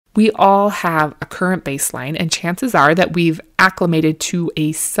We all have a current baseline, and chances are that we've acclimated to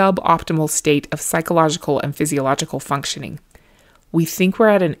a suboptimal state of psychological and physiological functioning. We think we're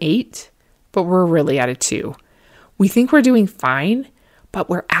at an 8, but we're really at a 2. We think we're doing fine, but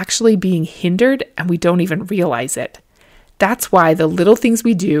we're actually being hindered and we don't even realize it. That's why the little things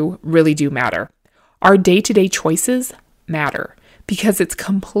we do really do matter. Our day-to-day choices matter because it's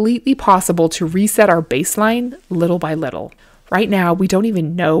completely possible to reset our baseline little by little. Right now, we don't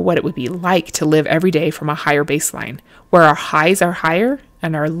even know what it would be like to live every day from a higher baseline, where our highs are higher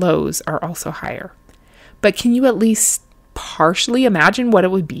and our lows are also higher. But can you at least partially imagine what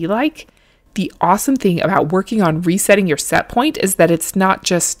it would be like? The awesome thing about working on resetting your set point is that it's not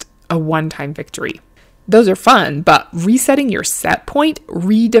just a one-time victory. Those are fun, but resetting your set point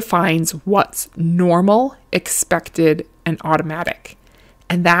redefines what's normal, expected, and automatic.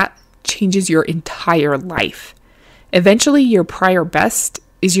 And that changes your entire life. Eventually, your prior best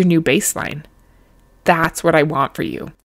is your new baseline. That's what I want for you.